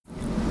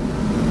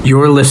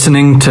You're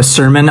listening to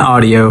sermon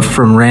audio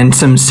from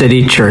Ransom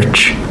City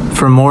Church.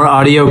 For more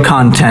audio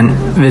content,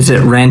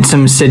 visit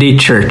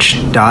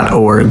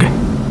ransomcitychurch.org.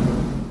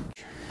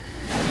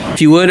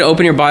 If you would,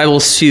 open your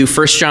Bibles to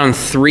 1 John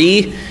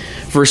 3,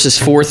 verses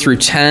 4 through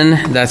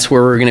 10. That's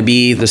where we're going to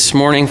be this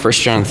morning, 1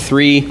 John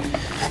 3,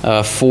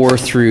 4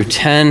 through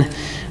 10.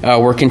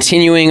 We're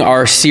continuing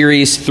our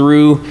series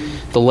through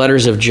the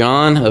letters of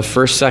John, of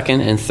 1st,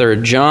 2nd, and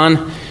 3rd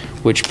John,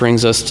 which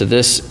brings us to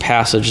this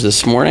passage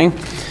this morning.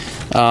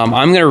 I'm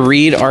going to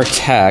read our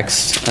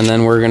text, and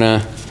then we're going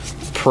to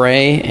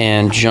pray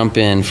and jump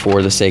in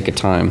for the sake of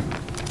time.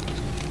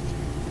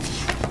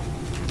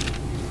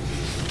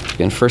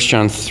 Again, 1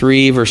 John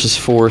 3, verses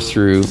 4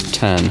 through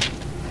 10. It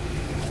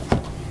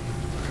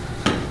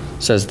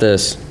says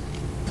this: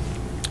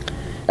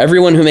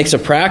 "Everyone who makes a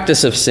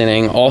practice of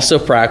sinning also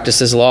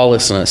practices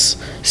lawlessness.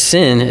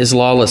 Sin is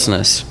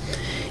lawlessness.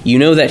 You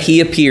know that he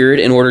appeared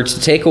in order to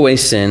take away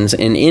sins,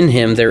 and in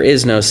him there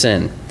is no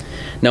sin.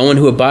 No one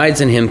who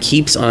abides in him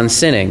keeps on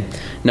sinning.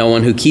 No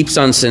one who keeps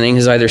on sinning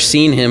has either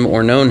seen him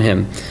or known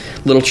him.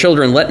 Little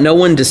children, let no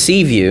one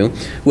deceive you.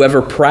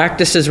 Whoever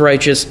practices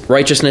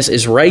righteousness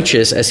is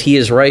righteous as he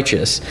is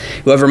righteous.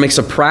 Whoever makes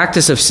a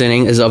practice of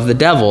sinning is of the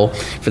devil,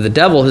 for the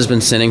devil has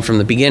been sinning from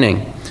the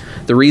beginning.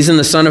 The reason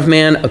the Son of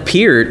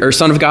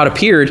God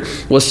appeared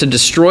was to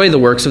destroy the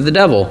works of the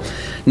devil.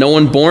 No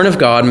one born of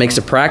God makes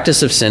a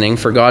practice of sinning,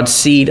 for God's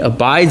seed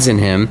abides in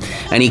him,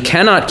 and he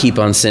cannot keep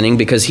on sinning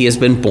because he has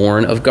been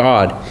born of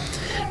God.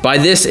 By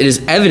this it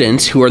is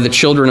evident who are the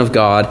children of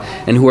God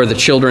and who are the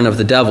children of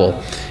the devil.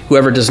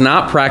 Whoever does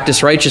not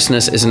practice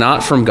righteousness is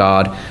not from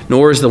God,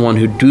 nor is the one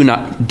who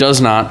does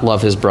not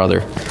love his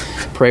brother."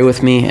 Pray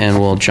with me and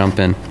we'll jump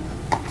in.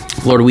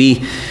 Lord,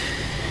 we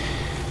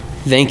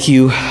thank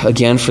you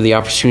again for the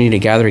opportunity to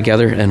gather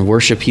together and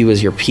worship you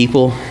as your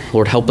people.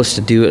 Lord, help us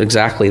to do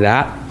exactly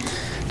that,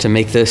 to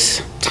make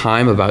this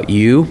time about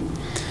you,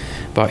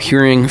 about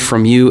hearing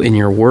from you in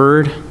your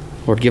word.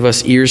 Lord, give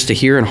us ears to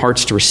hear and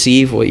hearts to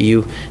receive what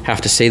you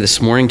have to say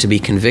this morning, to be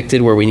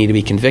convicted where we need to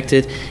be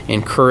convicted,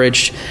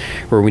 encouraged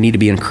where we need to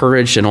be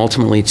encouraged, and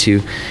ultimately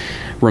to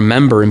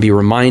remember and be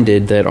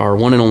reminded that our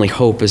one and only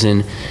hope is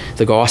in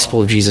the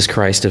gospel of Jesus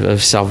Christ,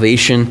 of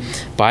salvation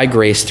by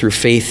grace through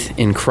faith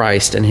in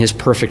Christ and his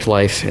perfect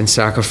life and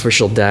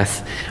sacrificial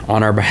death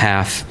on our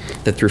behalf,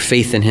 that through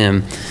faith in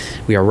him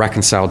we are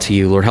reconciled to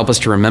you. Lord, help us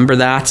to remember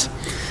that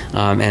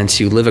and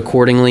to live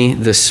accordingly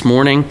this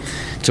morning,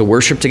 to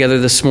worship together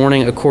this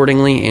morning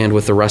accordingly and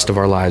with the rest of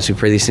our lives. We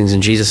pray these things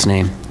in Jesus'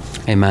 name.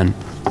 Amen.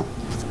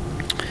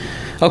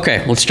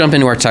 Okay, let's jump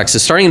into our text. So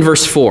starting in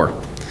verse 4.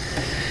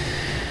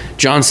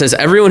 John says,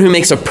 "Everyone who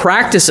makes a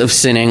practice of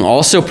sinning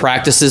also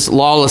practices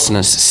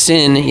lawlessness.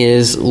 Sin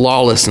is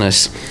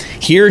lawlessness."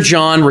 Here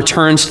John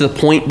returns to the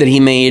point that he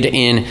made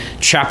in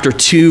chapter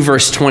 2,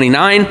 verse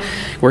 29,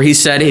 where he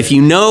said, "If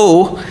you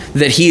know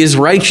that he is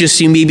righteous,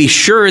 you may be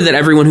sure that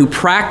everyone who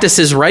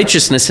practices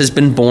righteousness has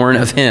been born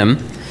of him."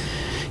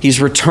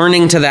 He's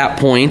returning to that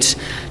point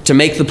to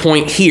make the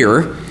point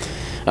here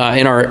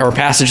in our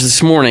passage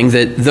this morning,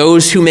 that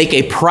those who make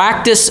a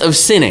practice of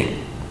sinning,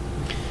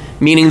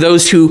 meaning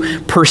those who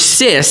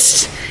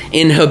persist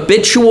in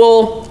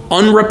habitual,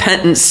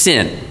 unrepentant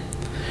sin,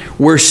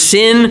 where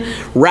sin,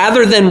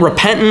 rather than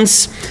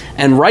repentance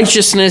and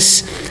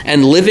righteousness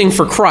and living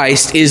for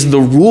Christ, is the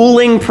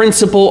ruling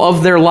principle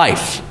of their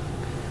life.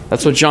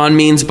 That's what John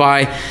means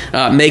by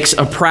makes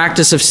a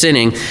practice of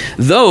sinning.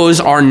 Those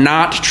are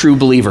not true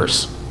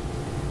believers.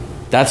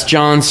 That's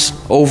John's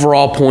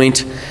overall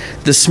point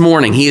this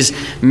morning. He is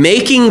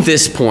making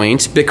this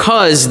point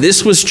because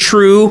this was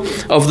true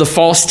of the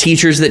false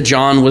teachers that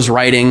John was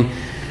writing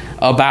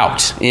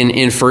about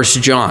in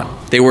 1 John.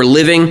 They were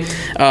living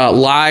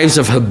lives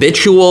of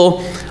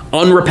habitual,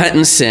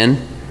 unrepentant sin,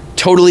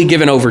 totally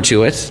given over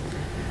to it,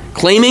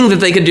 claiming that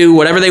they could do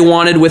whatever they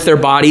wanted with their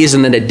bodies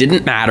and that it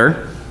didn't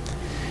matter,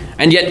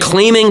 and yet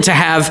claiming to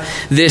have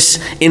this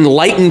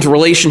enlightened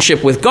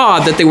relationship with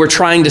God that they were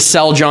trying to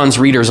sell John's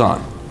readers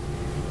on.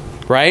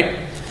 Right?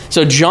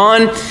 So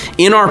John,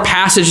 in our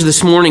passage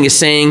this morning, is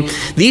saying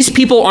these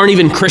people aren't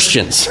even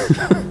Christians.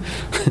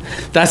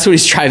 That's what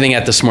he's driving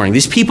at this morning.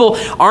 These people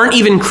aren't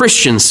even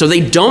Christians, so they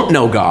don't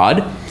know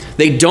God.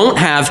 They don't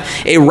have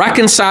a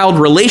reconciled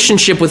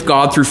relationship with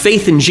God through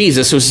faith in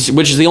Jesus,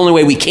 which is the only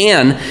way we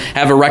can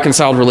have a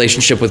reconciled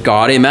relationship with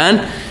God.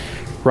 Amen?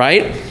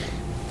 Right?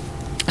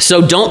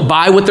 So don't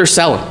buy what they're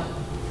selling.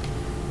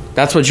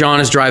 That's what John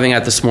is driving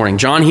at this morning.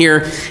 John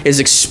here is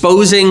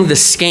exposing the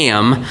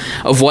scam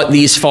of what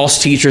these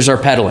false teachers are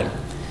peddling.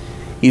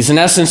 He's, in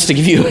essence, to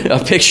give you a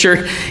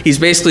picture, he's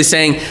basically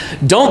saying,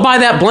 don't buy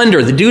that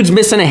blender. The dude's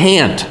missing a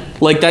hand.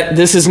 Like that,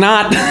 this is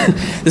not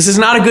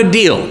a good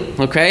deal,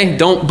 okay?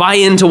 Don't buy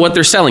into what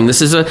they're selling.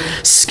 This is a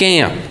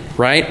scam,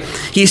 right?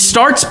 He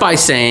starts by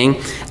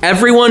saying,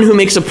 everyone who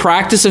makes a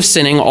practice of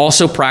sinning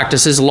also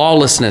practices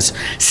lawlessness.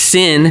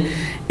 Sin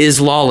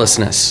is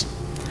lawlessness.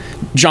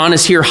 John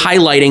is here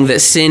highlighting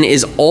that sin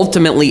is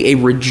ultimately a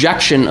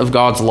rejection of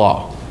God's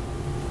law.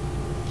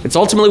 It's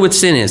ultimately what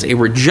sin is, a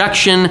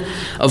rejection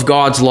of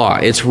God's law.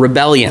 It's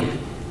rebellion.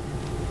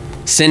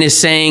 Sin is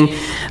saying,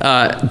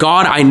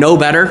 God, I know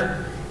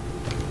better.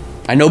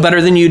 I know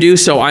better than you do,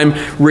 so I'm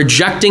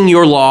rejecting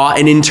your law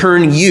and in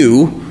turn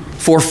you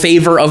for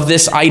favor of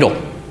this idol.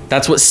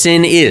 That's what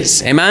sin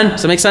is. Amen?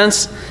 Does that make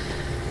sense?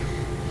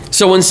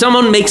 So when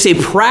someone makes a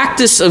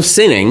practice of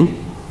sinning,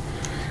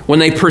 when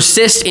they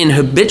persist in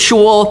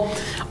habitual,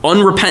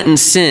 unrepentant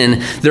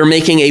sin, they're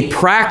making a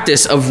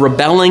practice of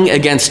rebelling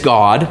against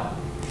God,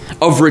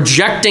 of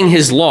rejecting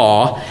his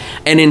law,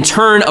 and in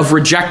turn of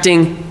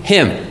rejecting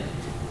him.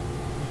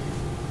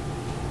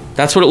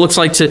 That's what it looks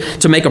like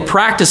to make a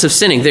practice of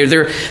sinning.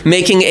 They're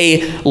making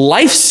a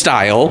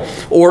lifestyle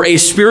or a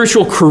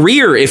spiritual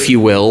career, if you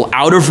will,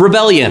 out of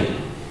rebellion,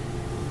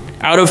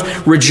 out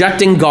of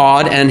rejecting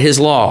God and his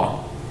law.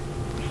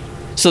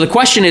 So the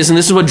question is, and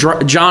this is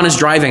what John is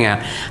driving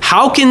at,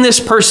 how can this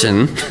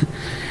person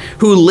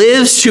who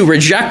lives to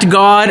reject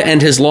God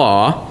and his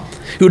law,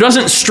 who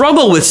doesn't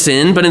struggle with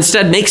sin, but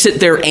instead makes it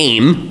their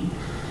aim,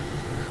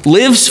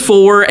 lives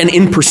for and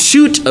in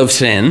pursuit of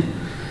sin,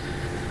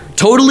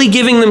 totally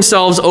giving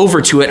themselves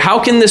over to it, how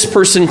can this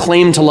person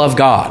claim to love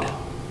God?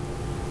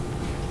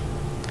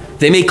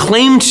 They may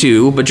claim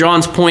to, but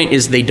John's point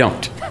is they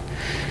don't.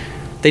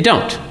 They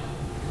don't.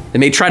 They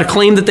may try to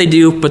claim that they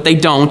do, but they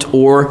don't,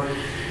 or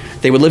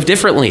they would live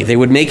differently. They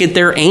would make it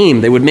their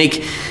aim. They would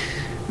make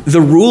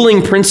the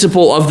ruling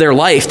principle of their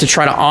life to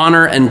try to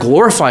honor and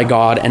glorify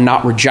God and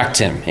not reject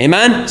him.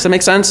 Amen? Does that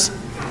make sense?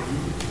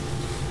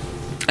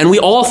 And we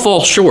all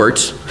fall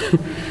short,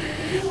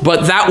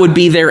 but that would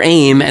be their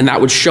aim and that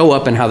would show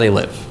up in how they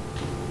live.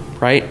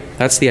 Right?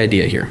 That's the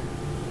idea here.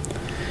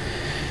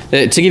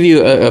 To give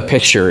you a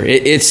picture,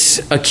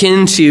 it's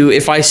akin to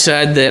if I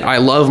said that I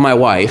love my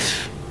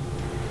wife,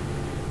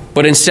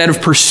 but instead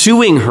of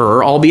pursuing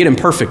her, albeit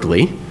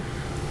imperfectly,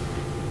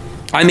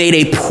 I made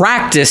a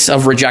practice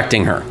of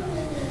rejecting her.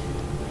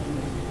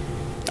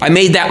 I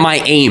made that my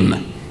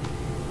aim.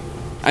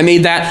 I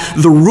made that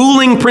the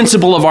ruling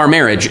principle of our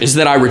marriage is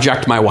that I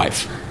reject my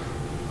wife.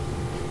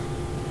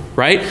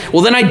 Right?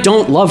 Well, then I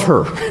don't love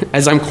her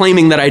as I'm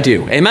claiming that I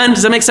do. Amen?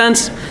 Does that make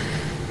sense?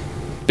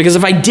 Because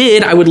if I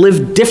did, I would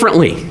live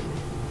differently.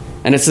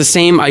 And it's the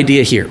same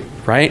idea here,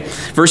 right?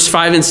 Verse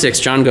 5 and 6,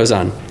 John goes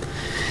on.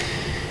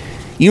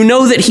 You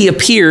know that he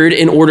appeared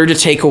in order to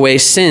take away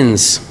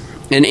sins.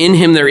 And in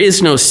him there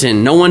is no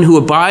sin. No one who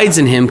abides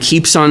in him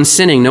keeps on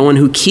sinning. No one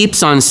who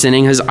keeps on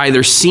sinning has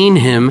either seen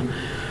him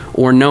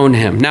or known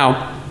him.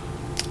 Now,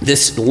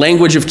 this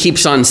language of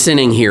keeps on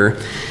sinning here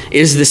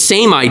is the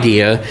same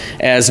idea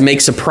as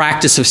makes a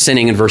practice of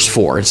sinning in verse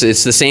 4.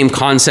 It's the same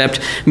concept,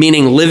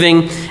 meaning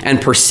living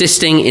and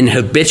persisting in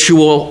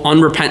habitual,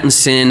 unrepentant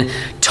sin,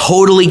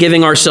 totally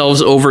giving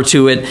ourselves over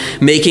to it,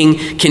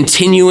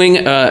 continuing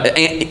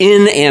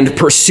in and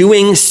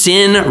pursuing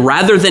sin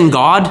rather than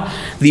God,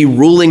 the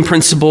ruling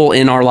principle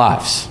in our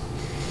lives.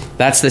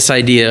 That's this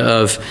idea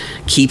of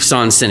keeps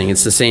on sinning.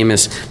 It's the same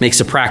as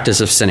makes a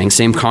practice of sinning,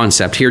 same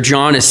concept. Here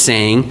John is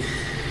saying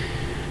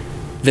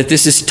that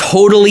this is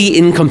totally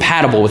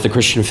incompatible with the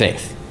Christian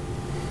faith.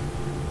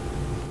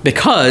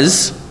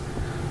 Because,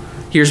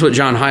 here's what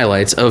John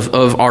highlights,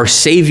 of our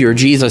Savior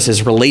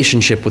Jesus'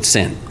 relationship with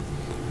sin.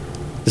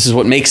 This is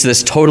what makes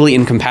this totally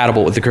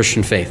incompatible with the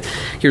Christian faith.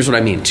 Here's what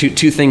I mean.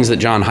 Two things that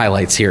John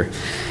highlights here.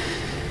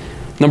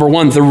 Number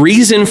one, the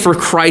reason for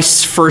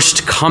Christ's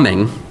first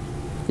coming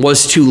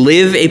was to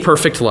live a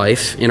perfect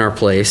life in our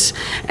place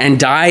and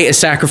die a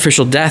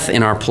sacrificial death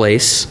in our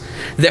place,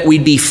 that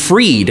we'd be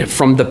freed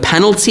from the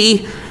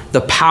penalty,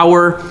 the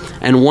power,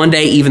 and one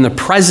day even the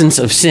presence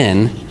of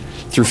sin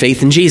through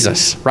faith in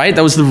Jesus, right?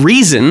 That was the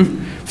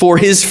reason for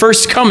his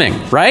first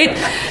coming, right?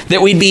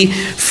 That we'd be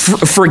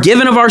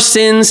forgiven of our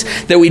sins,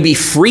 that we'd be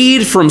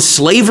freed from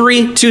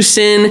slavery to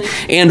sin,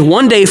 and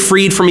one day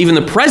freed from even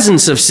the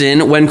presence of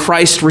sin when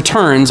Christ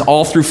returns,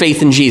 all through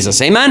faith in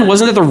Jesus. Amen?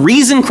 Wasn't that the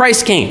reason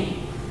Christ came?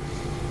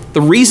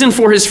 The reason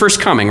for his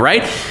first coming,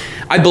 right?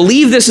 I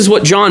believe this is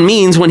what John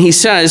means when he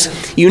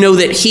says, you know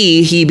that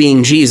he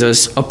being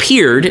Jesus,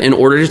 appeared in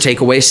order to take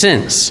away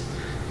sins.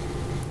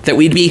 That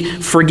we'd be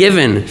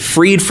forgiven,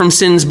 freed from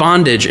sin's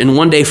bondage, and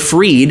one day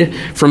freed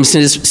from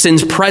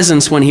sin's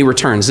presence when he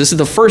returns. This is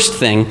the first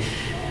thing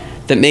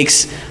that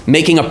makes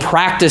making a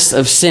practice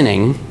of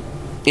sinning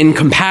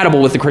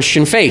incompatible with the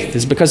Christian faith,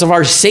 is because of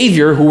our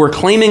Savior, who we're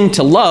claiming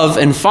to love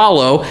and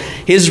follow,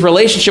 his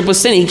relationship with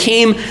sin. He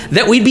came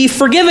that we'd be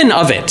forgiven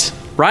of it,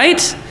 right?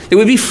 That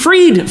we'd be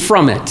freed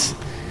from it,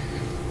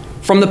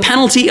 from the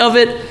penalty of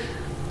it,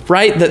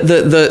 right?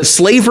 The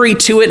slavery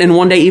to it, and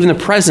one day even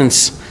the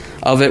presence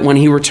of it when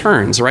he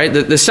returns, right?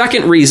 The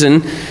second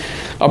reason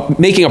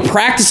making a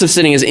practice of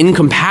sinning is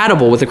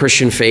incompatible with the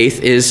Christian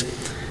faith is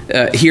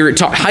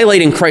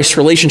highlighting Christ's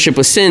relationship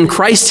with sin.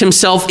 Christ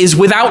himself is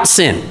without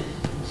sin.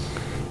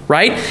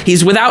 Right?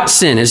 He's without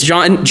sin. As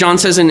John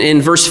says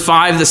in verse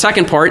 5, the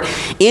second part,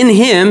 in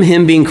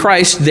him being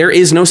Christ, there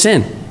is no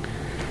sin.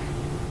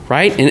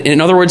 Right? In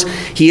other words,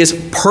 he is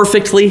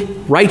perfectly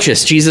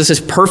righteous. Jesus is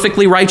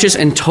perfectly righteous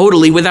and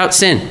totally without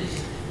sin.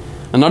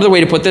 Another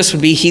way to put this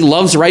would be he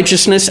loves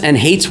righteousness and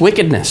hates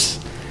wickedness,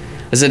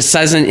 as it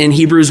says in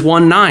Hebrews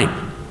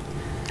 1:9.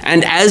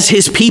 And as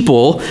his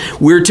people,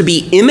 we're to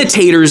be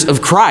imitators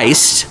of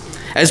Christ,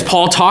 as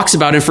Paul talks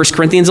about in 1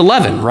 Corinthians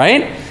 11,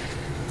 right?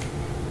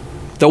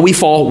 Though we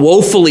fall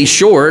woefully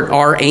short,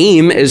 our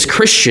aim as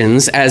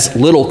Christians, as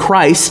little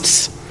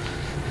Christs,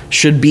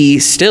 should be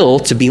still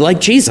to be like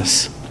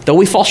Jesus. Though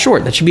we fall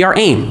short, that should be our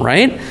aim,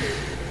 right?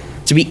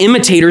 To be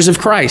imitators of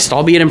Christ,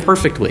 albeit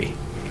imperfectly.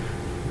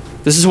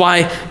 This is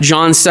why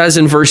John says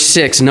in verse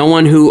 6, no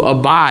one who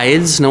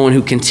abides, no one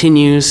who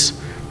continues,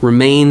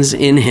 remains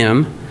in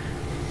him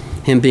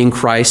being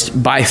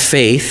Christ, by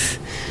faith,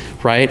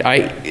 right?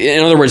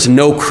 In other words,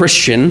 no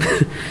Christian,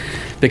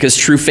 because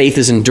true faith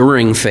is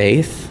enduring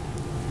faith.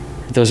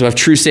 Those who have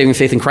true saving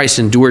faith in Christ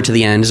endure to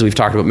the end, as we've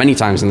talked about many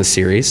times in this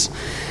series.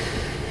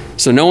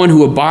 So no one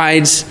who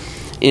abides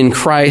in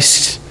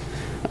Christ,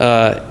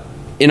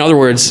 in other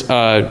words,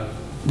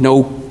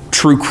 no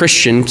true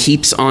Christian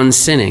keeps on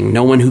sinning.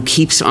 No one who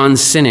keeps on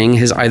sinning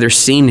has either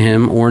seen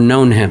him or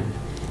known him.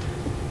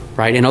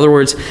 Right? In other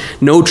words,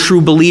 no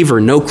true believer,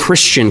 no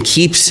Christian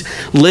keeps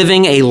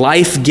living a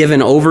life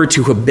given over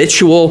to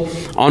habitual,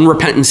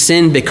 unrepentant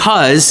sin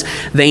because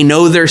they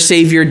know their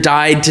Savior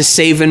died to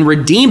save and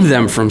redeem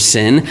them from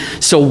sin.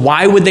 So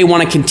why would they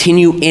want to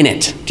continue in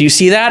it? Do you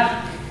see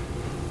that?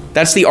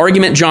 That's the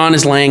argument John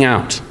is laying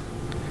out.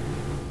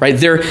 Right?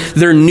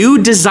 Their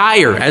new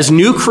desire as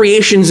new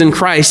creations in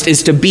Christ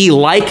is to be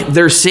like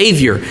their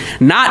Savior,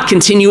 not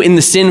continue in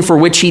the sin for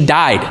which he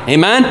died.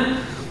 Amen?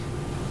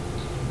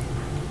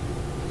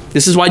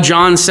 This is why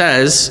John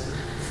says,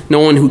 no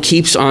one who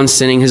keeps on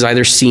sinning has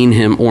either seen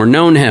him or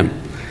known him.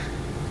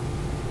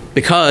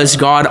 Because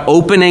God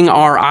opening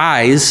our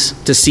eyes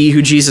to see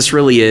who Jesus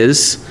really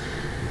is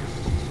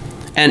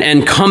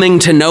and coming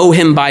to know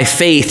him by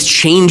faith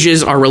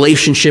changes our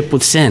relationship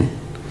with sin.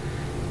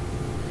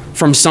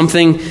 From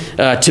something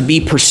to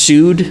be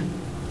pursued,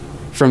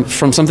 from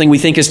something we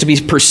think is to be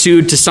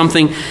pursued to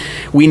something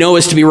we know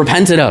is to be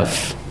repented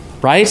of,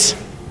 right?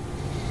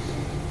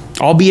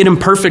 Albeit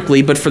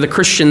imperfectly, but for the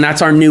Christian,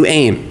 that's our new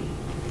aim.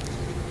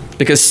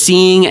 Because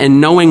seeing and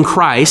knowing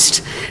Christ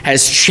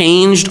has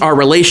changed our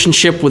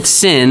relationship with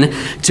sin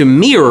to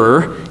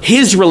mirror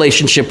his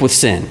relationship with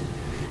sin.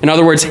 In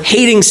other words,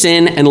 hating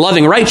sin and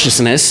loving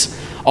righteousness,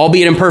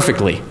 albeit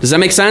imperfectly. Does that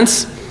make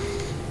sense?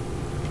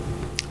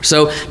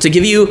 So, to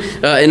give you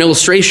an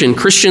illustration,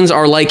 Christians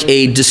are like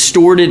a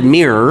distorted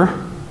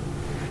mirror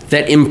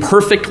that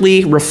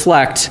imperfectly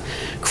reflect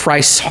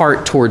Christ's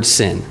heart towards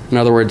sin. In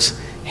other words,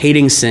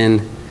 hating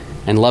sin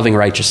and loving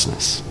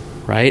righteousness,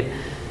 right?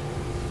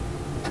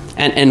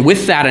 And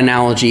with that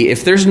analogy,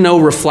 if there's no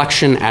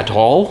reflection at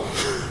all,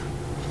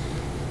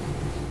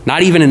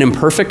 not even an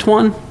imperfect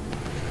one,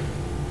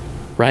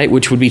 right,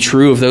 which would be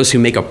true of those who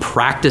make a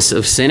practice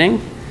of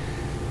sinning,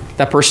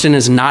 that person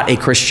is not a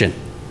Christian.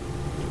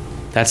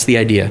 That's the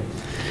idea.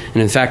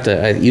 And in fact,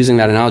 using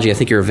that analogy, I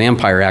think you're a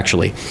vampire,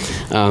 actually,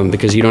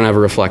 because you don't have a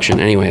reflection.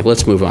 Anyway,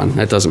 let's move on.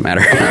 That doesn't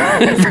matter.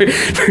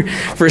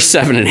 Verse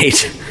 7 and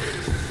 8.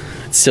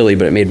 It's silly,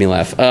 but it made me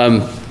laugh.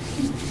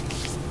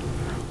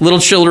 Little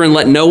children,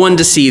 let no one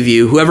deceive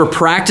you. Whoever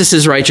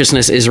practices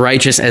righteousness is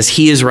righteous as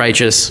he is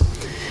righteous.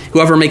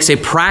 Whoever makes a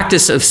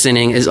practice of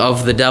sinning is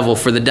of the devil,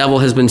 for the devil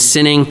has been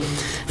sinning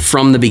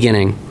from the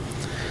beginning.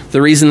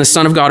 The reason the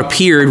Son of God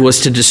appeared was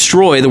to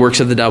destroy the works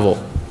of the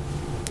devil.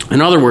 In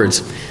other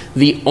words,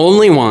 the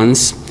only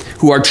ones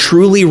who are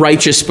truly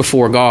righteous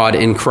before God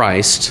in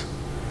Christ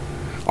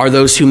are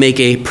those who make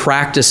a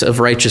practice of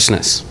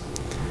righteousness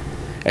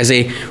as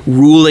a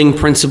ruling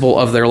principle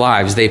of their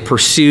lives. They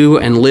pursue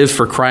and live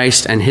for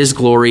Christ and his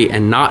glory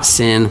and not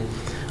sin,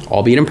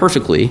 albeit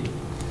imperfectly,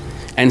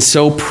 and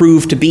so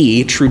prove to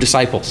be true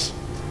disciples.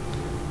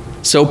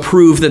 So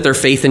prove that their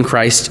faith in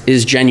Christ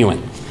is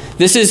genuine.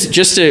 This is,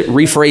 just to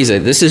rephrase it,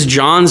 this is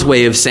John's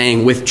way of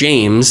saying with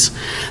James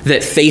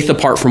that faith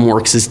apart from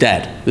works is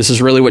dead. This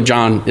is really what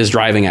John is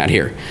driving at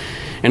here.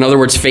 In other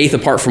words, faith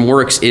apart from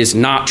works is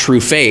not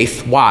true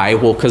faith. Why?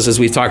 Well, because as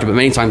we've talked about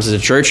many times as a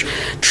church,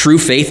 true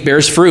faith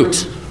bears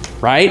fruit,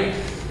 right?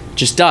 It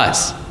just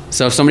does.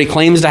 So if somebody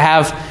claims to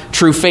have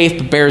true faith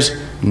but bears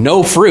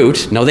no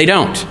fruit, no, they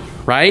don't,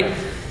 right?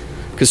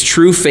 Because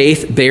true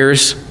faith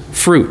bears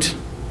fruit,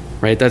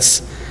 right?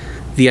 That's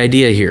the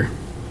idea here.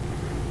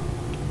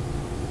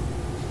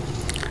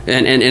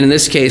 And in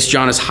this case,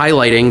 John is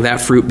highlighting that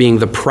fruit being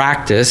the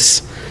practice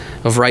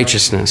of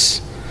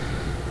righteousness.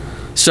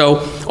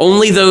 So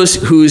only those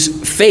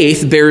whose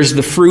faith bears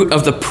the fruit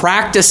of the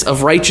practice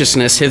of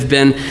righteousness have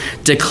been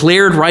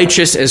declared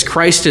righteous as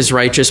Christ is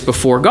righteous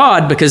before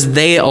God because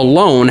they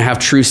alone have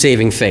true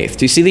saving faith.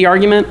 Do you see the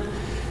argument?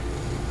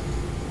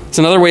 It's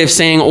another way of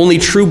saying only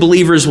true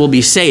believers will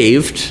be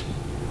saved,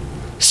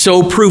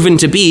 so proven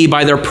to be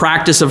by their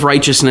practice of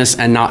righteousness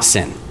and not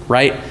sin,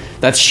 right?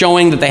 That's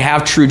showing that they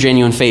have true,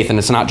 genuine faith and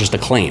it's not just a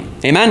claim.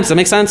 Amen? Does that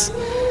make sense?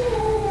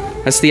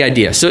 That's the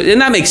idea. So,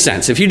 and that makes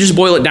sense. If you just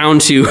boil it down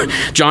to,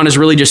 John is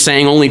really just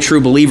saying only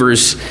true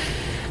believers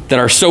that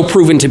are so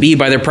proven to be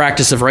by their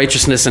practice of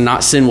righteousness and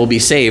not sin will be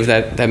saved,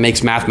 that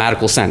makes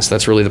mathematical sense.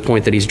 That's really the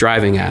point that he's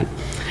driving at.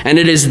 And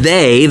it is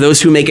they,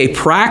 those who make a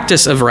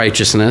practice of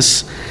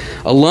righteousness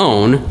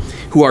alone,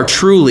 who are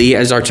truly,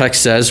 as our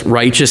text says,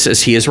 righteous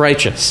as he is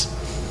righteous.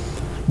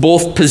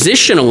 Both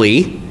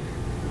positionally,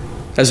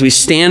 as we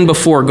stand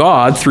before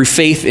God through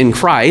faith in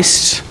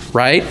Christ,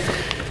 right?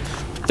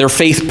 Their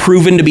faith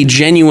proven to be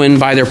genuine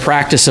by their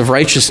practice of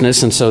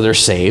righteousness, and so they're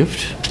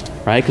saved,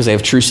 right? Because they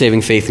have true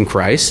saving faith in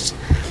Christ.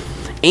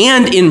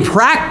 And in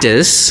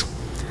practice,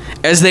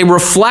 as they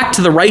reflect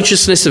the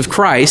righteousness of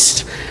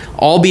Christ,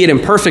 albeit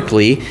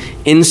imperfectly,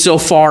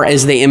 insofar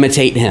as they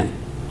imitate him.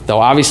 Though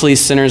obviously as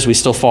sinners, we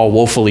still fall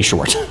woefully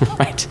short,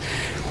 right?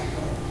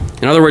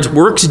 In other words,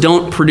 works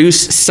don't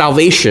produce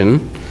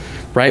salvation,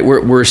 right?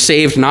 We're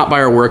saved not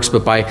by our works,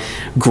 but by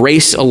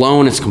grace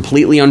alone. It's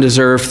completely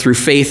undeserved through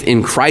faith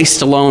in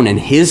Christ alone and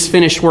his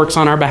finished works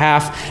on our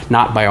behalf,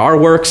 not by our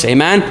works.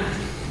 Amen?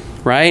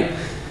 Right?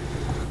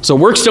 So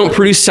works don't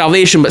produce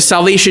salvation, but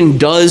salvation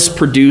does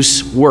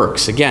produce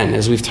works. Again,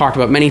 as we've talked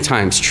about many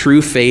times,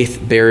 true faith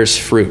bears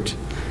fruit,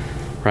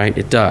 right?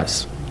 It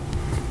does.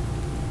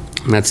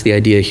 And that's the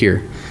idea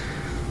here.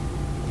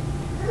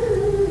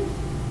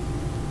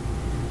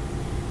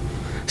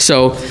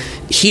 So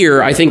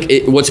here, I think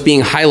what's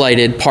being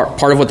highlighted,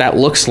 part of what that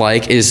looks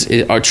like is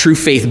a true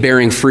faith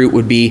bearing fruit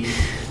would be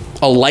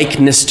a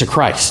likeness to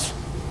Christ,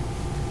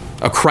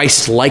 a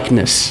Christ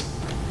likeness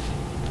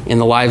in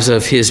the lives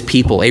of his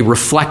people, a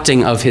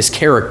reflecting of his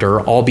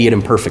character, albeit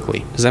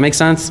imperfectly. Does that make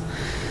sense?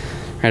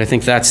 Right, I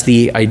think that's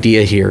the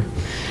idea here.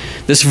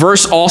 This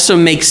verse also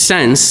makes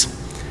sense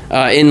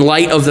in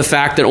light of the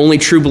fact that only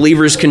true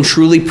believers can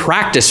truly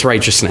practice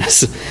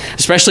righteousness,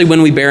 especially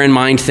when we bear in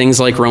mind things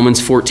like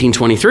Romans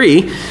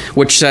 14:23,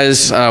 which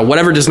says,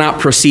 whatever does not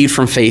proceed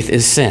from faith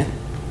is sin.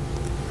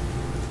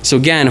 So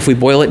again, if we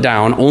boil it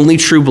down, only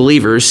true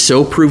believers,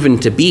 so proven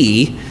to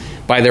be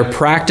by their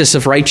practice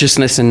of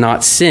righteousness and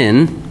not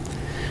sin,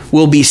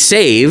 will be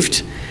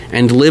saved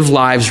and live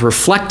lives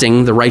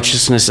reflecting the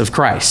righteousness of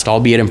Christ,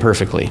 albeit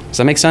imperfectly. Does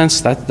that make sense?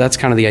 That's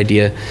kind of the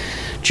idea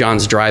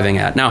John's driving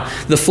at. Now,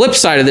 the flip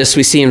side of this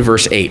we see in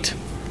verse 8,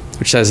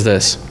 which says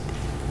this: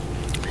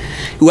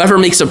 whoever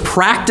makes a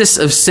practice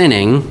of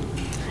sinning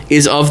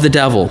is of the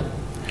devil,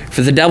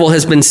 for the devil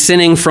has been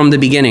sinning from the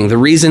beginning. The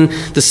reason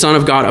the Son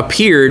of God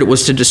appeared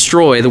was to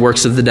destroy the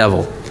works of the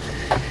devil.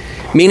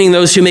 Meaning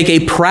those who make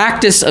a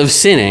practice of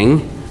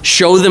sinning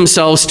show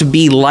themselves to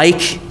be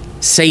like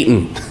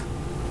Satan,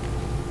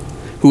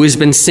 who has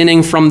been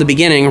sinning from the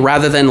beginning,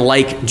 rather than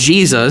like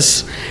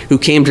Jesus, who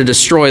came to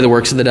destroy the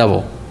works of the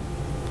devil.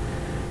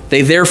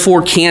 They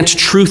therefore can't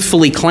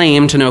truthfully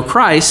claim to know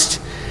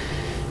Christ,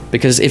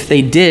 because if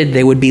they did,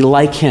 they would be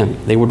like him.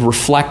 They would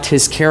reflect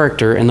his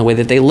character in the way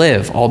that they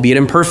live, albeit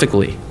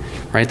imperfectly,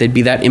 right? They'd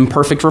be that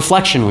imperfect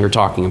reflection we were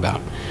talking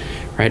about,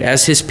 right?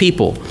 As his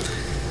people,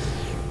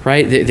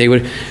 right? They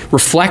would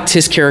reflect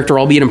his character,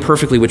 albeit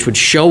imperfectly, which would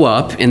show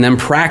up in them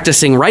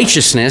practicing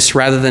righteousness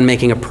rather than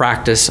making a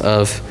practice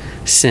of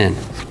sin.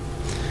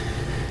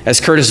 As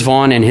Curtis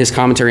Vaughan in his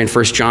commentary in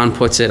 1 John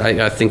puts it,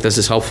 I think this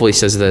is helpful. He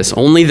says this: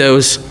 only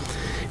those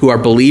who are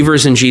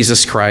believers in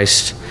Jesus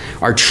Christ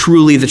are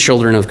truly the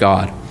children of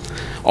God.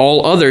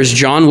 All others,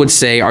 John would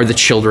say, are the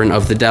children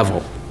of the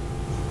devil.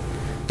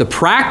 The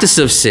practice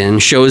of sin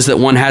shows that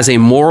one has a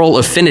moral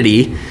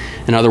affinity,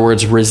 in other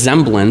words,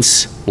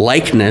 resemblance,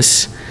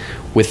 likeness,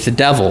 with the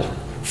devil.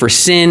 For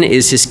sin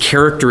is his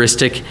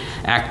characteristic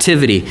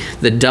activity.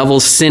 The devil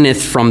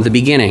sinneth from the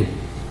beginning.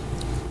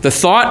 The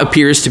thought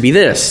appears to be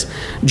this: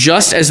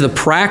 just as the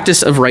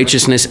practice of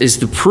righteousness is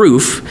the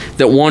proof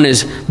that one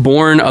is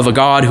born of a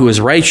God who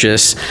is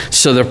righteous,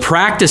 so the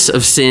practice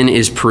of sin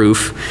is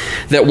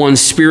proof that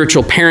one's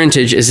spiritual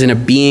parentage is in a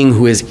being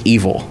who is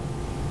evil.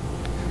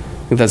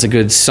 I think that's a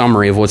good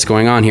summary of what's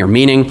going on here.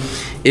 Meaning,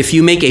 if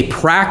you make a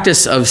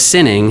practice of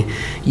sinning,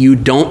 you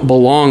don't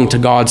belong to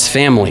God's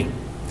family.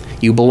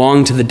 You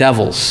belong to the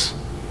devil's.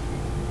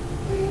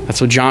 That's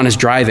what John is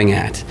driving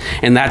at.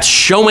 And that's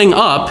showing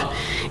up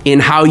in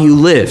how you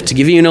live. To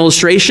give you an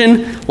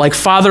illustration, like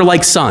father,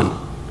 like son.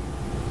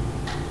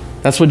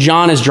 That's what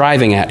John is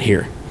driving at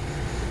here.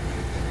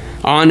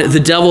 On the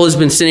devil has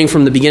been sinning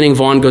from the beginning,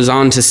 Vaughan goes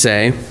on to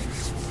say,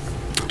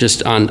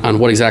 just on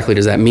what exactly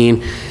does that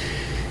mean.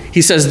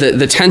 He says that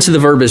the tense of the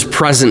verb is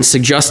present,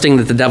 suggesting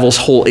that the devil's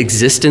whole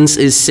existence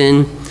is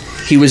sin.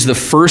 He was the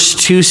first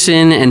to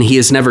sin, and he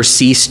has never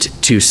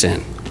ceased to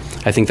sin.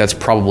 I think that's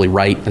probably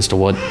right as to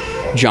what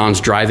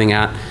John's driving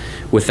at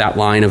with that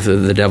line of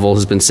the devil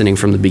has been sinning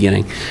from the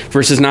beginning.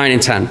 Verses 9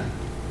 and 10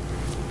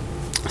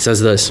 says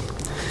this: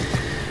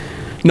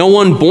 no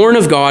one born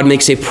of God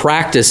makes a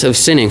practice of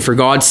sinning, for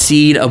God's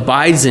seed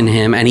abides in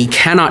him, and he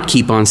cannot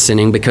keep on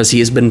sinning because he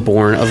has been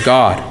born of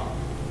God.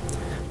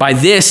 By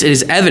this it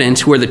is evident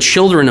who are the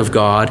children of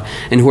God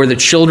and who are the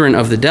children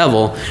of the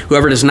devil.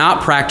 Whoever does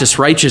not practice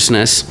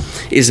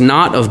righteousness is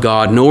not of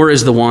God, nor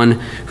is the one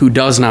who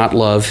does not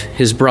love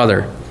his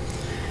brother.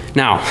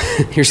 Now,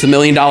 here's the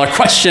million-dollar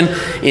question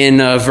in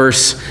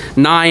verse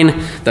 9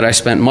 that I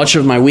spent much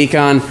of my week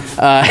on.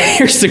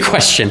 Here's the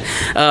question.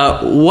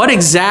 What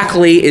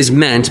exactly is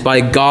meant by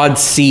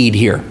God's seed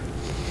here?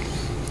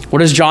 What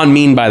does John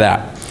mean by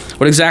that?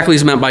 What exactly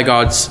is meant by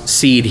God's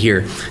seed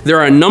here? There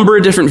are a number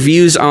of different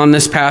views on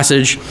this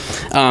passage.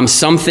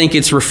 Some think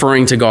it's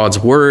referring to God's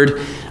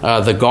word,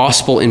 the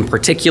gospel in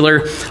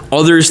particular.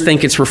 Others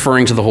think it's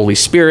referring to the Holy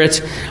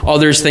Spirit.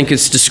 Others think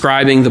it's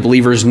describing the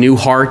believer's new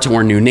heart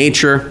or new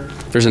nature.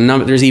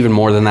 There's even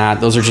more than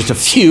that. Those are just a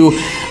few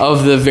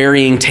of the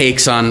varying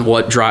takes on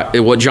what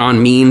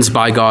John means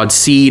by God's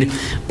seed.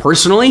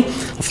 Personally, I'll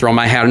throw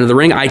my hat into the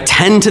ring. I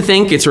tend to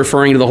think it's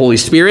referring to the Holy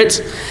Spirit.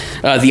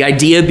 The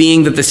idea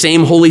being that the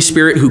same Holy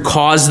Spirit who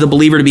caused the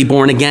believer to be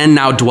born again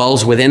now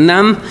dwells within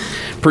them,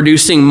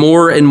 producing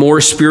more and more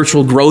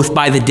spiritual growth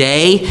by the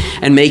day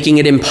and making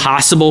it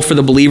impossible for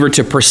the believer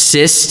to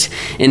persist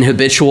in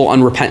habitual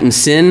unrepentant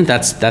sin.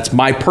 That's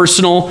my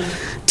personal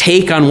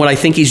take on what I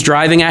think he's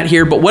driving at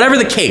here. But whatever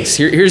the case,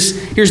 here's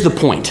the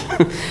point.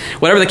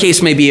 Whatever the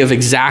case may be of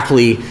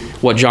exactly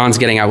what John's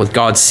getting at with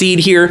God's seed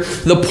here,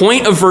 the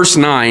point of verse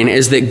 9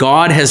 is that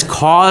God has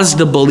caused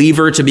the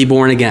believer to be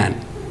born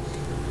again,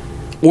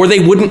 or they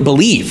wouldn't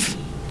believe,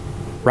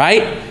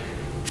 right?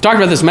 We've talked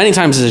about this many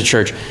times as a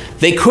church.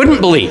 They couldn't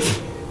believe,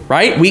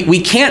 right?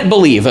 We can't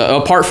believe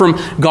apart from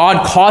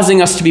God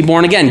causing us to be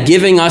born again,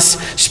 giving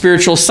us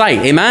spiritual sight.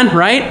 Amen,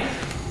 right?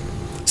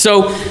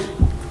 So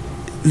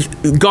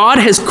God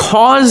has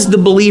caused the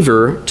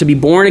believer to be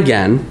born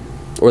again,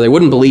 or they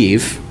wouldn't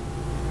believe.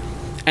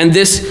 And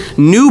this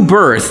new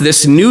birth,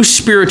 this new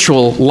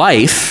spiritual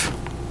life,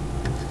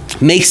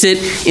 makes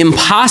it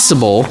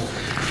impossible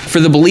for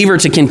the believer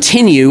to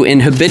continue in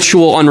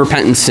habitual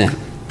unrepentant sin.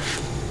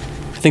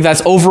 I think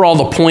that's overall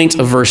the point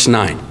of verse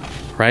 9,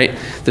 right?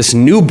 This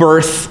new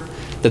birth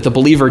that the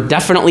believer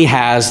definitely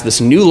has, this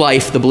new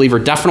life the believer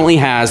definitely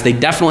has, they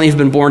definitely have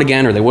been born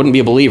again or they wouldn't be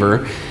a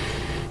believer,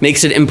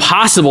 makes it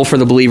impossible for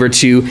the believer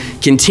to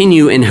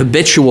continue in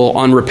habitual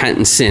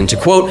unrepentant sin. To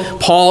quote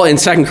Paul in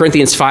 2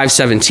 Corinthians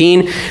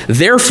 5:17,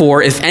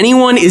 "Therefore, if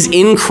anyone is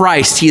in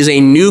Christ, he is a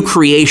new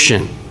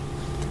creation.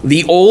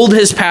 The old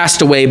has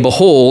passed away,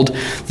 behold,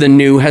 the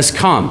new has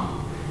come."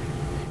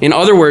 In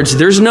other words,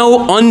 there's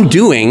no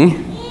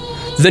undoing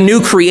the new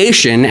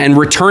creation and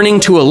returning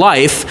to a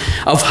life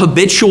of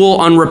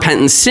habitual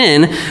unrepentant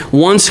sin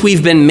once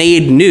we've been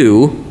made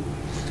new,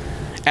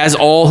 as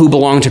all who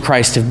belong to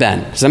Christ have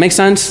been. Does that make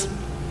sense?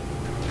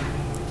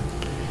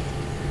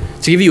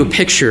 To give you a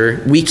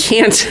picture, we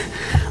can't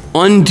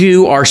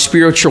undo our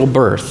spiritual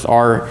birth,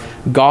 our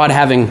God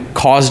having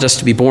caused us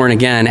to be born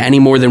again, any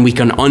more than we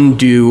can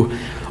undo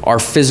our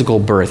physical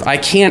birth. I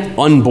can't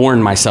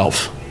unborn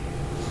myself,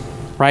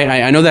 right?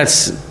 I know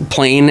that's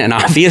plain and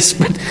obvious,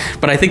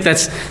 but I think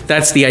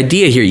that's the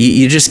idea here.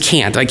 You just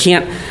can't. I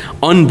can't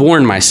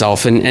unborn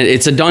myself, and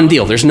it's a done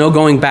deal. There's no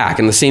going back.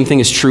 And the same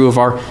thing is true of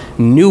our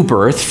new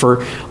birth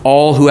for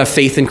all who have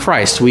faith in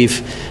Christ.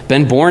 We've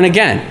been born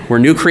again. We're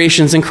new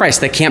creations in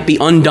Christ. That can't be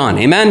undone.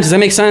 Amen? Does that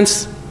make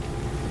sense?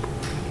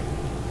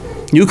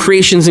 New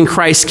creations in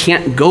Christ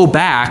can't go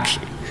back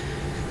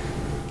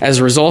as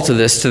a result of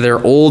this to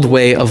their old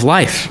way of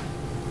life,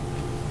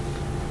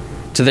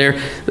 to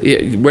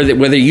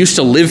where they used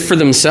to live for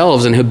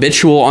themselves in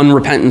habitual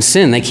unrepentant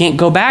sin. They can't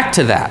go back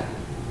to that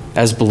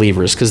as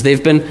believers because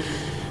they've been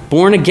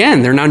born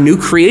again. They're now new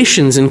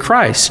creations in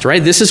Christ,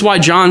 right? This is why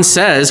John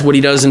says what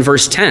he does in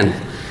verse 10.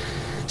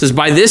 He says,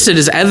 "By this it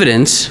is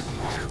evident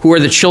who are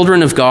the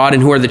children of God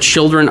and who are the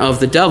children of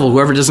the devil.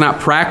 Whoever does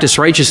not practice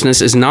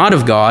righteousness is not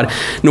of God,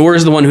 nor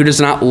is the one who does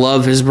not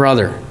love his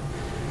brother."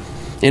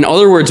 In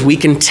other words, we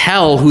can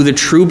tell who the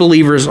true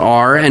believers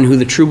are and who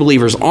the true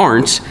believers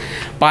aren't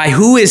by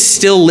who is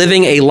still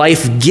living a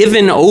life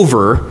given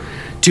over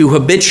to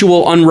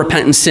habitual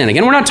unrepentant sin.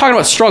 Again, we're not talking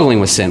about struggling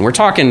with sin. We're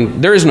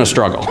talking, there is no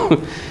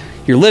struggle.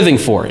 You're living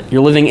for it.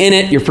 You're living in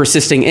it. You're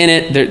persisting in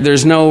it.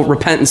 There's no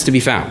repentance to be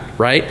found,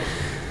 right?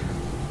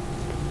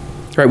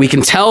 Right, we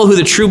can tell who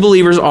the true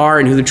believers are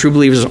and who the true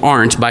believers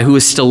aren't by who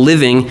is still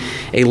living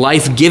a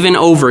life given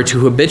over to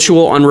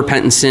habitual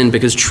unrepentant sin,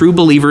 because true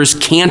believers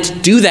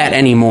can't do that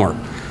anymore.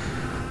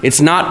 It's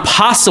not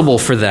possible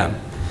for them.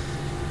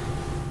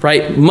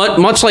 Right?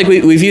 Much like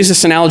we've used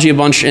this analogy a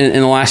bunch in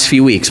the last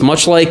few weeks,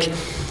 much like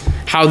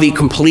how the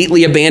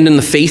completely abandon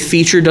the faith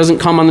feature doesn't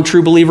come on the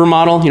true believer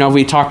model. You know,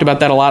 we talked about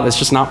that a lot. That's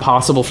just not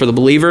possible for the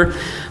believer.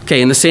 Okay,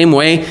 in the same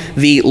way,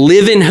 the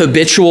live in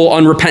habitual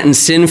unrepentant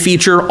sin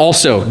feature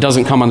also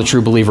doesn't come on the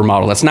true believer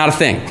model. That's not a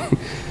thing.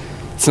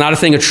 It's not a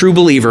thing a true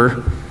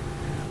believer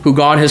who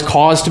God has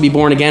caused to be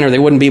born again or they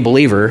wouldn't be a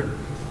believer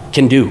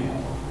can do.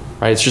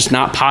 Right? It's just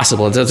not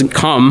possible. It doesn't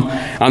come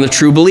on the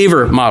true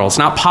believer model. It's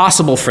not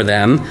possible for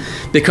them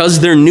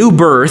because their new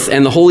birth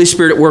and the Holy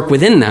Spirit at work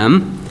within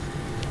them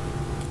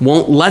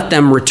won't let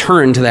them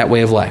return to that way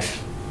of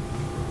life,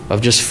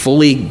 of just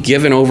fully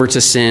given over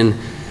to sin.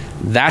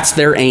 That's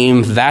their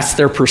aim. That's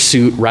their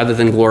pursuit rather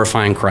than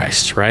glorifying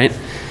Christ, right?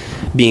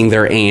 Being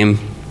their aim.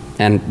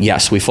 And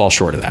yes, we fall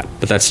short of that,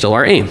 but that's still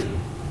our aim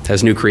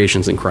as new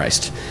creations in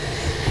Christ.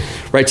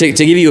 Right, to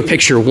give you a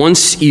picture,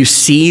 once you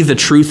see the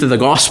truth of the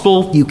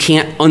gospel, you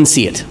can't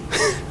unsee it.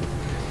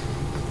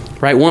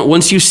 Right,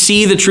 once you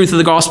see the truth of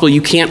the gospel,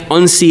 you can't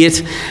unsee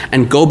it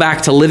and go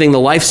back to living the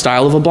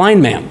lifestyle of a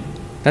blind man.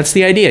 That's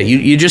the idea.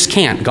 You just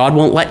can't. God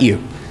won't let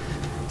you.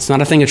 It's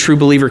not a thing a true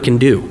believer can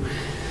do.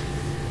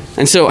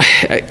 And so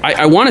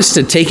I want us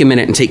to take a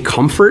minute and take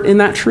comfort in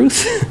that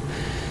truth.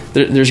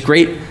 There's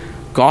great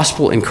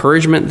gospel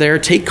encouragement there.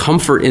 Take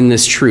comfort in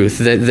this truth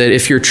that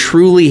if you're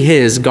truly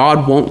his,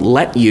 God won't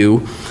let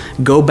you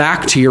go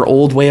back to your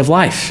old way of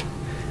life,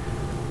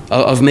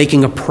 of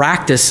making a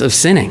practice of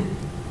sinning.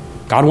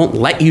 God won't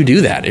let you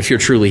do that if you're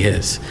truly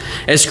his.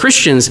 As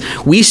Christians,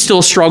 we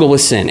still struggle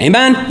with sin.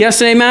 Amen?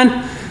 Yes and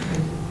amen?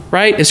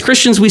 Right? As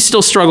Christians, we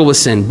still struggle with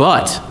sin,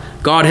 but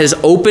God has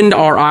opened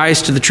our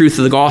eyes to the truth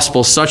of the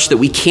gospel such that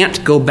we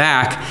can't go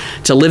back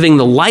to living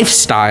the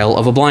lifestyle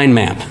of a blind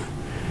man.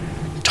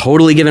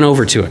 Totally given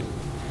over to it.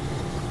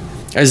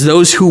 As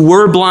those who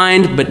were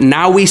blind, but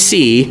now we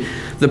see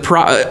the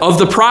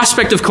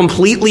prospect of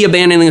completely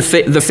abandoning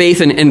the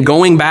faith and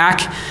going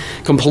back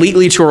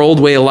completely to our old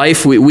way of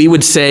life, we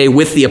would say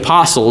with the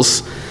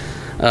apostles,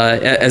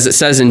 as it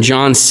says in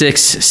John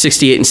 6,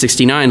 68 and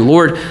 69,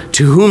 Lord,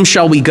 to whom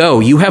shall we go?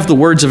 You have the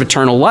words of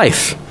eternal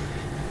life.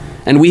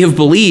 And we have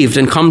believed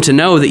and come to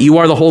know that you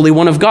are the Holy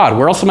One of God.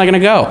 Where else am I going to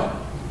go?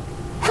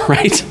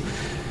 Right?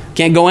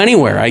 Can't go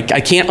anywhere. I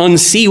can't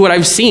unsee what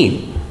I've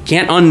seen.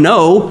 Can't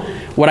unknow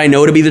what I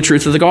know to be the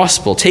truth of the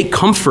gospel. Take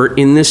comfort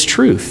in this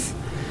truth.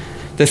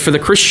 That for the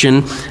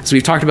Christian, as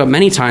we've talked about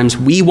many times,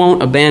 we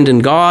won't abandon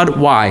God.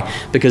 Why?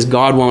 Because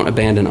God won't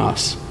abandon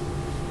us.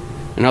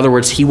 In other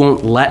words, he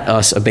won't let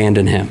us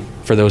abandon him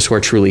for those who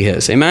are truly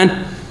his.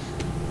 Amen?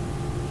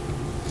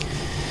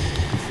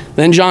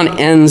 Then John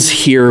ends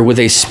here with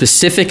a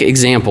specific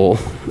example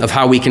of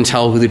how we can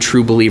tell who the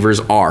true believers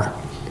are.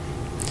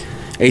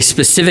 A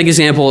specific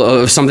example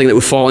of something that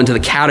would fall into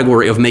the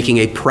category of making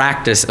a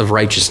practice of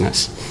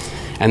righteousness.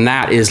 And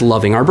that is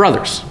loving our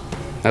brothers.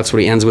 That's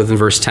what he ends with in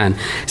verse 10.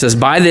 He says,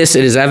 by this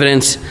it is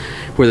evident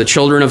who are the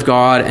children of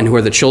God and who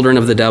are the children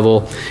of the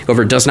devil.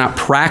 Whoever does not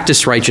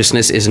practice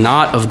righteousness is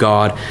not of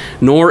God,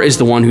 nor is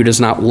the one who does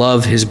not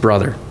love his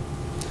brother.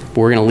 But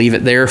we're going to leave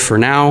it there for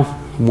now.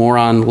 More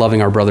on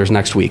loving our brothers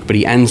next week. But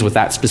he ends with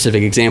that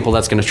specific example.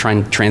 That's going to try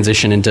and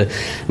transition into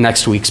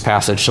next week's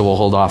passage, so we'll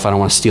hold off. I don't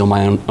want to steal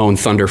my own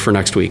thunder for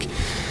next week.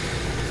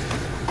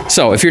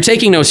 So if you're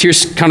taking notes,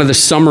 here's kind of the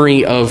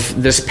summary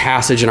of this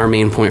passage and our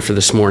main point for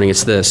this morning.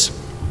 It's this.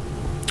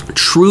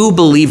 True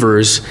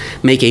believers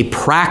make a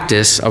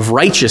practice of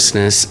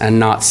righteousness and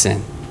not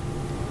sin.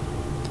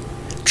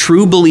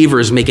 True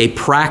believers make a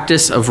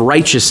practice of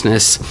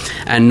righteousness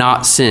and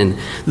not sin.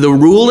 The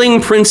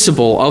ruling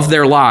principle of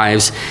their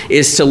lives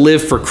is to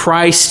live for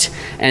Christ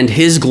and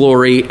his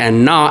glory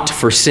and not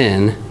for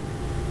sin,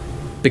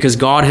 because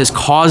God has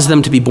caused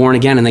them to be born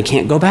again and they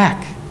can't go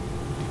back.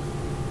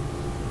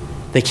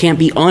 They can't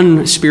be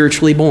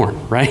unspiritually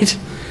born, right?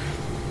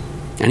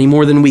 Any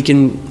more than we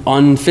can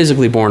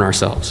unphysically born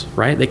ourselves,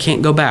 right? They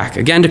can't go back.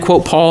 Again, to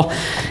quote Paul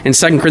in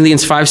 2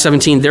 Corinthians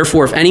 5:17,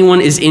 therefore, if anyone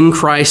is in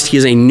Christ, he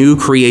is a new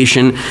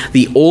creation.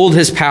 The old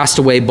has passed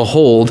away.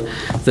 Behold,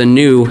 the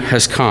new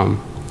has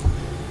come.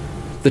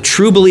 The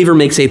true believer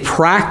makes a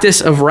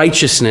practice of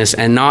righteousness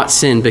and not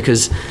sin,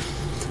 because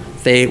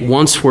they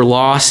once were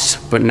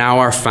lost, but now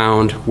are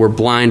found, were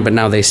blind, but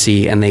now they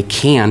see, and they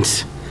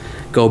can't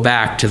go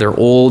back to their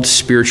old,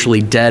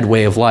 spiritually dead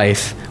way of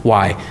life.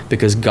 Why?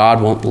 Because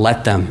God won't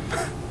let them.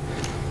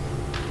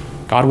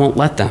 God won't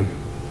let them.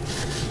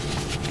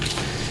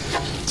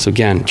 So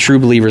again, true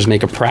believers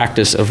make a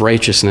practice of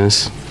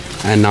righteousness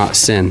and not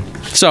sin.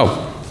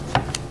 So,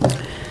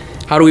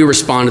 how do we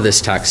respond to this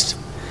text?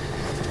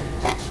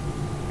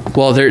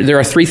 Well, there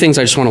are three things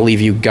I just want to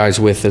leave you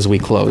guys with as we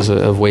close,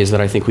 of ways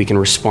that I think we can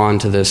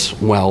respond to this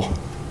well.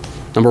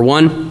 Number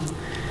one,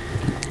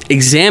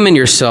 examine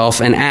yourself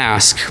and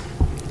ask,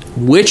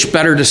 which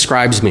better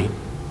describes me?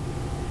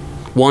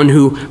 One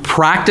who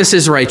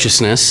practices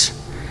righteousness,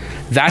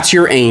 that's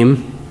your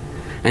aim,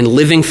 and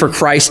living for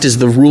Christ is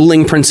the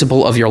ruling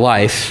principle of your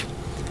life,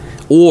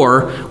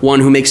 or one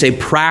who makes a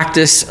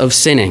practice of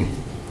sinning,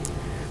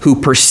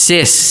 who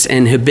persists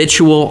in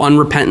habitual,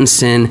 unrepentant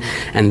sin,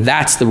 and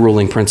that's the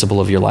ruling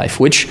principle of your life.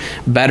 Which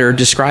better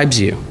describes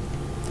you?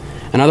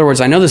 In other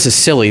words, I know this is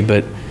silly,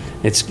 but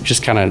it's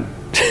just kind of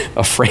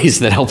a phrase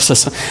that helps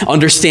us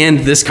understand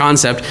this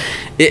concept.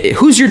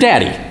 Who's your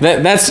daddy?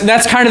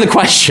 That's kind of the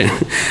question.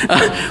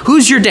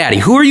 Who's your daddy?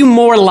 Who are you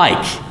more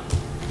like?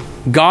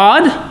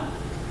 God,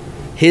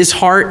 his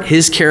heart,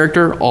 his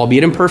character,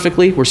 albeit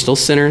imperfectly, we're still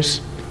sinners,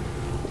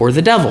 or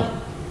the devil?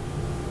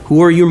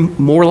 Who are you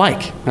more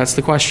like? That's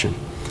the question.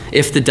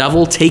 If the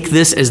devil, take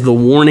this as the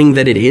warning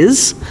that it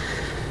is.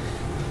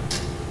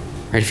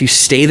 Right? If you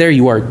stay there,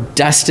 you are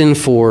destined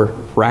for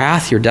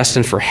wrath. You're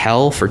destined for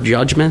hell, for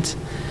judgment.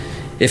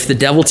 If the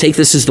devil, take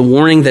this as the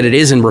warning that it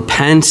is, and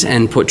repent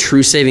and put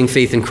true saving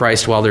faith in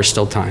Christ while there's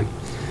still time.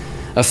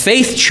 A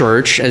faith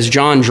church, as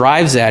John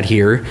drives at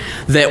here,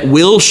 that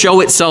will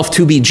show itself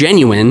to be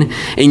genuine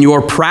in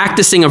your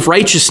practicing of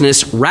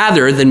righteousness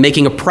rather than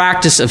making a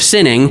practice of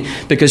sinning,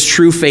 because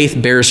true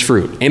faith bears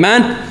fruit.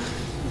 Amen?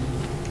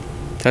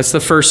 That's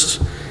the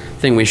first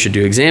thing we should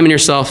do. Examine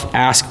yourself,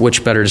 ask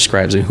which better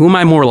describes you. Who am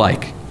I more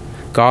like,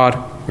 God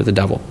or the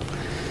devil?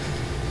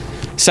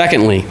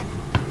 Secondly,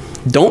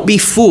 don't be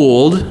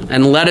fooled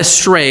and led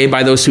astray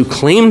by those who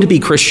claim to be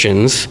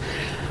Christians,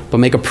 but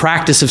make a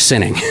practice of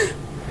sinning.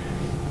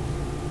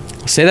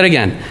 I'll say that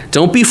again.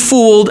 Don't be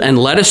fooled and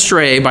led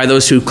astray by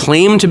those who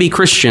claim to be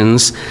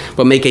Christians,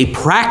 but make a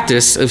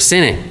practice of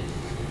sinning.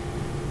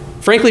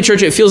 Frankly,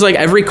 church, it feels like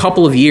every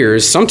couple of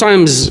years,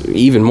 sometimes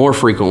even more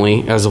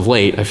frequently as of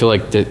late, I feel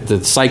like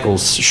the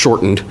cycle's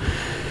shortened,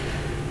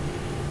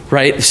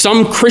 right?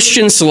 Some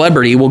Christian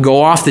celebrity will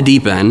go off the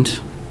deep end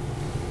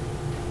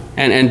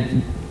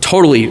and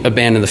totally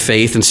abandon the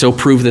faith and so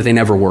prove that they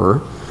never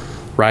were,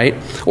 right?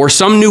 Or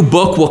some new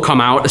book will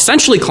come out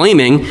essentially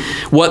claiming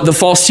what the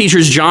false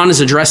teachers John is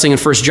addressing in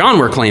 1 John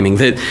were claiming,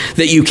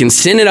 that you can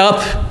sin it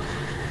up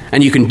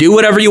and you can do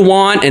whatever you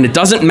want and it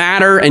doesn't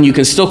matter and you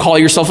can still call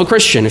yourself a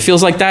Christian. It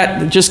feels like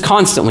that just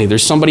constantly.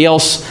 There's somebody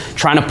else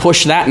trying to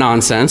push that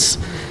nonsense.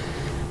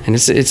 And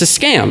it's a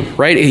scam,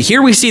 right?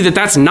 Here we see that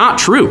that's not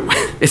true.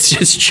 It's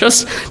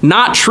just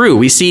not true.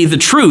 We see the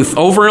truth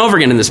over and over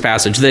again in this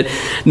passage, that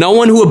no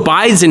one who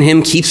abides in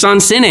him keeps on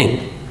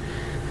sinning.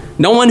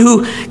 No one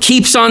who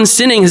keeps on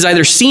sinning has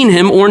either seen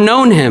him or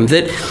known him.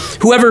 That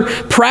whoever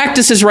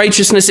practices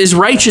righteousness is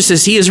righteous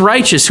as he is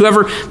righteous.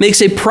 Whoever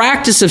makes a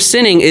practice of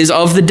sinning is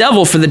of the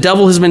devil, for the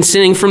devil has been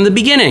sinning from the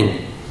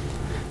beginning.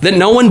 That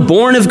no one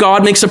born of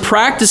God makes a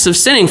practice of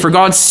sinning, for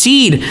God's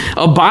seed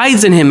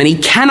abides in him, and he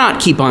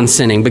cannot keep on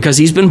sinning because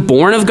he's been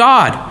born of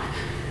God.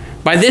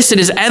 By this it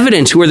is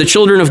evident who are the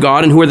children of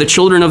God and who are the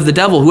children of the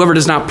devil. Whoever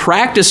does not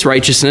practice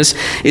righteousness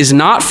is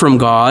not from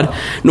God,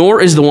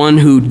 nor is the one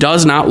who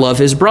does not love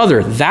his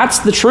brother. That's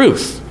the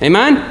truth.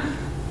 Amen?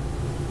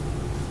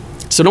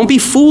 So don't be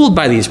fooled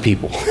by these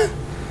people.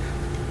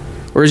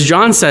 Or as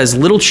John says,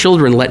 little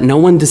children, let no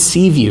one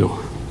deceive you.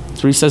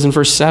 That's what he says in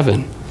verse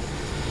 7.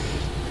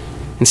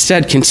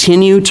 Instead,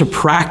 continue to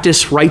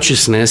practice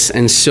righteousness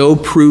and so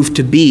prove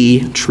to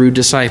be true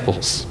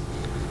disciples.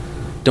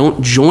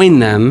 Don't join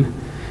them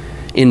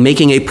in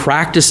making a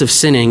practice of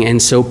sinning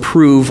and so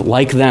prove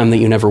like them that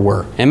you never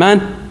were.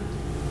 Amen?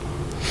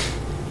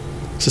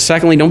 So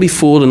secondly, don't be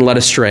fooled and led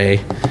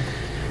astray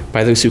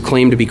by those who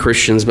claim to be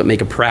Christians but make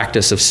a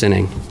practice of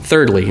sinning.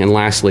 Thirdly and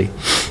lastly,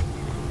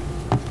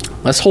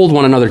 let's hold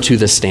one another to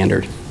this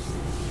standard.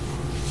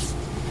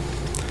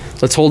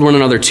 Let's hold one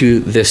another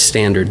to this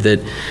standard, that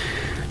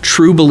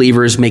true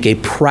believers make a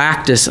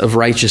practice of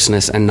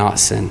righteousness and not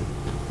sin.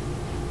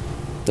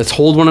 Let's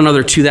hold one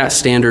another to that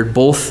standard,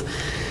 both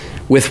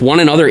with one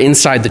another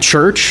inside the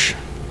church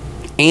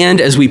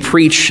and as we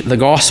preach the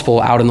gospel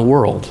out in the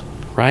world,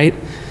 right?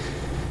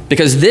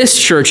 Because this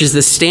church is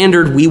the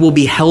standard we will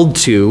be held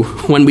to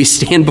when we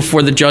stand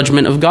before the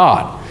judgment of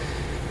God.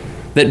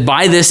 That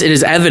by this it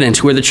is evident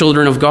who are the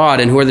children of God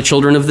and who are the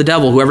children of the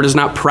devil. Whoever does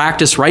not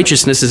practice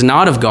righteousness is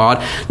not of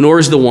God, nor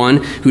is the one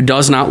who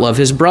does not love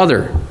his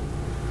brother.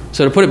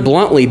 So to put it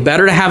bluntly,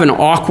 better to have an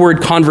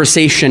awkward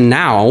conversation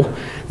now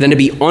than to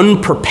be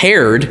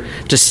unprepared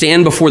to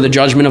stand before the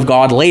judgment of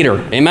God later.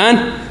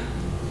 Amen?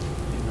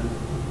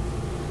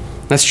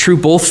 That's true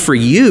both for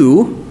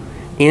you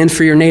and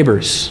for your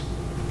neighbors,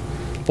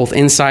 both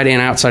inside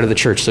and outside of the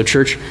church. So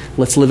church,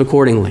 let's live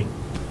accordingly.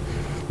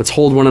 Let's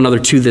hold one another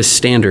to this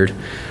standard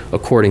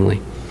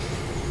accordingly.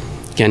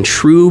 Again,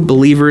 true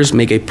believers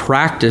make a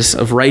practice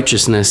of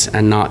righteousness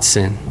and not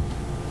sin.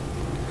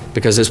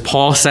 Because as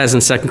Paul says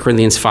in 2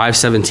 Corinthians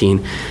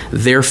 5:17,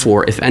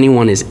 therefore, if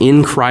anyone is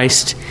in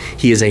Christ,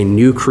 he is a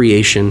new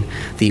creation.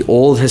 The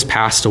old has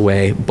passed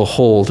away.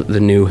 Behold, the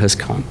new has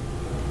come.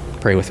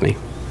 Pray with me.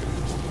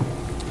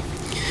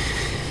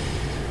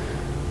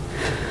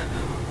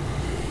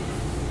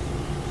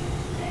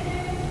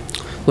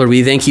 Lord,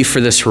 we thank you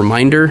for this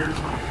reminder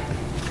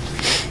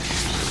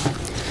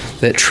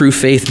that true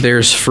faith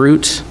bears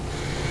fruit,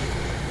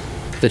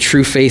 that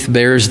true faith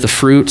bears the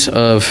fruit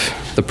of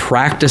the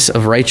practice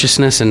of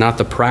righteousness and not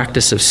the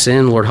practice of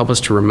sin. Lord, help us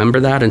to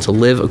remember that and to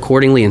live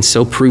accordingly and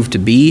so prove to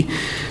be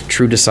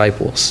true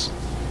disciples.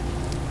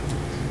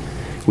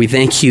 We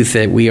thank you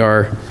that we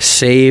are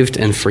saved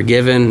and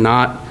forgiven,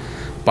 not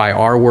by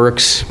our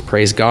works,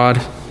 praise God,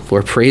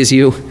 Lord, praise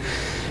you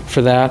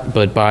for that,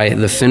 but by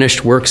the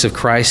finished works of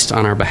Christ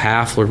on our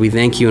behalf. Lord, we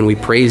thank you and we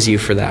praise you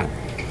for that.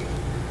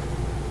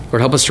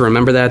 Lord, help us to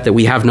remember that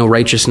we have no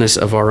righteousness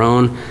of our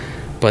own,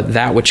 but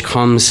that which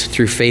comes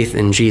through faith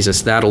in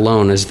Jesus, that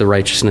alone is the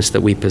righteousness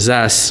that we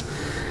possess,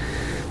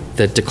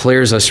 that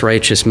declares us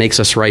righteous, makes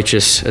us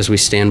righteous as we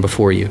stand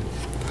before you.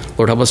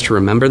 Lord, help us to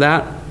remember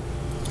that.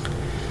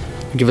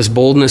 Give us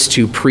boldness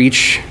to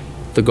preach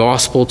the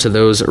gospel to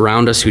those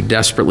around us who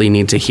desperately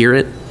need to hear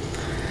it,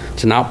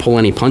 to not pull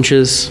any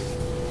punches,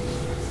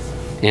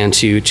 and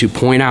to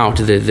point out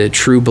that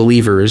true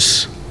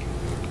believers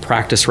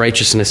practice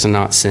righteousness and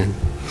not sin.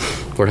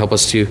 Lord, help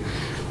us to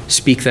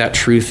speak that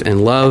truth in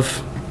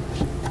love,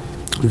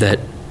 that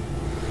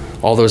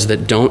all those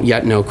that don't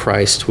yet know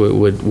Christ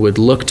would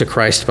look to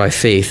Christ by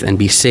faith and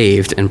be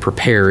saved and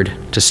prepared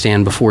to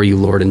stand before you,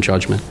 Lord, in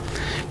judgment.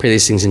 Pray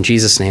these things in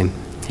Jesus' name.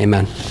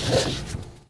 Amen.